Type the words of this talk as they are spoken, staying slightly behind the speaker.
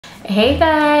Hey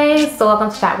guys, so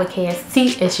welcome to Chat with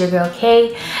KST. It's your girl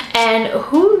Kay, and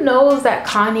who knows that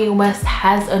Kanye West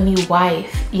has a new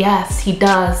wife? Yes, he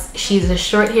does. She's a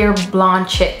short hair blonde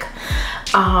chick.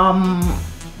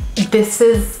 This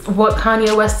is what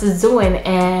Kanye West is doing,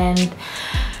 and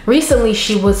recently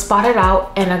she was spotted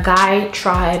out and a guy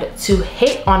tried to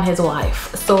hit on his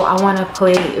wife. So I want to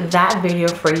play that video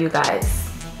for you guys.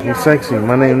 You're sexy.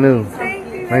 My name New.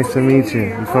 Nice to meet you.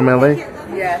 You from LA?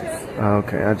 Yes. Oh,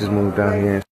 okay, I just moved down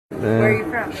here. Where are you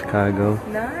from? Chicago.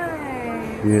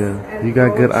 Nice. Yeah. You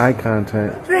got good eye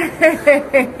contact.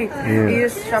 Yeah. You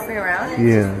just shopping around?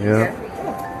 Yeah.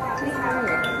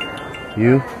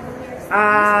 You?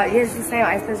 Yeah, it's the same.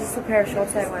 There's just a pair of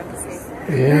shorts I wanted to see.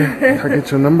 Yeah. Can I get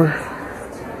your number?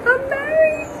 I'm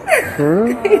married.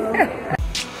 Huh?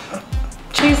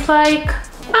 She's like,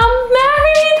 I'm married.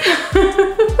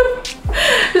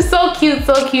 So cute,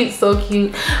 so cute, so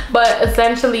cute. But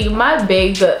essentially my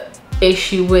big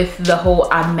issue with the whole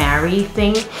I'm married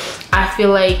thing, I feel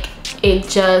like it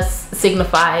just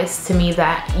signifies to me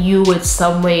that you would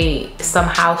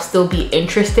somehow still be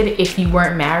interested if you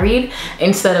weren't married,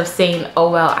 instead of saying,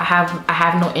 oh well, I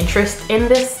have no interest in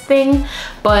this thing.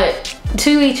 But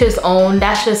to each his own.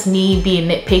 That's just me being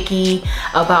nitpicky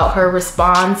about her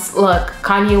response. Look,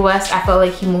 Kanye West, I felt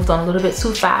like he moved on a little bit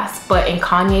too fast, but in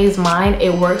Kanye's mind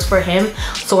it works for him.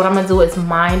 So what I'm gonna do is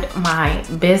mind my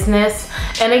business.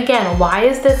 And again, why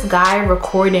is this guy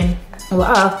recording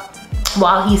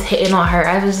while he's hitting on her?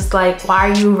 I was just like, why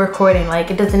are you recording? Like,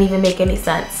 it doesn't even make any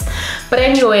sense. But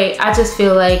anyway, I just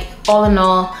feel like all in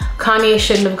all, Kanye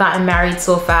shouldn't have gotten married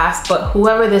so fast. But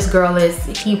whoever this girl is,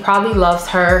 he probably loves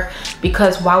her,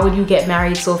 because why would you get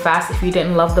married so fast if you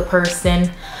didn't love the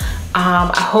person?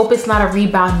 I hope it's not a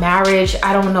rebound marriage.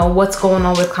 I don't know what's going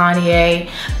on with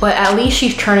Kanye, but at least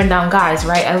she's turning down guys,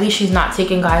 right? At least she's not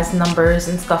taking guys' numbers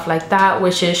and stuff like that,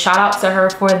 which is shout out to her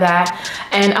for that.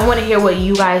 And I want to hear what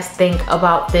you guys think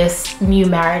about this new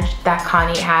marriage that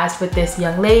Kanye has with this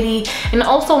young lady, and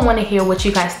also want to hear what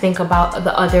you guys think about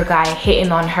the other guy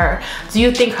hitting on her. Do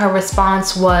you think her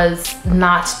response was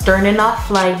not stern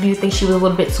enough? Like, do you think she was a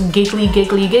little bit too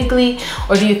giggly,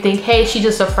 or do you think, hey, she's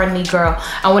just a friendly girl?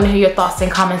 I want to hear your thoughts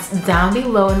and comments down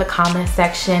below in the comment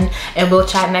section, and we'll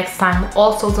chat next time.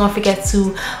 Also, don't forget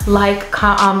to like,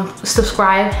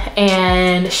 subscribe,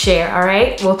 and share. All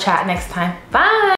right, we'll chat next time. Bye.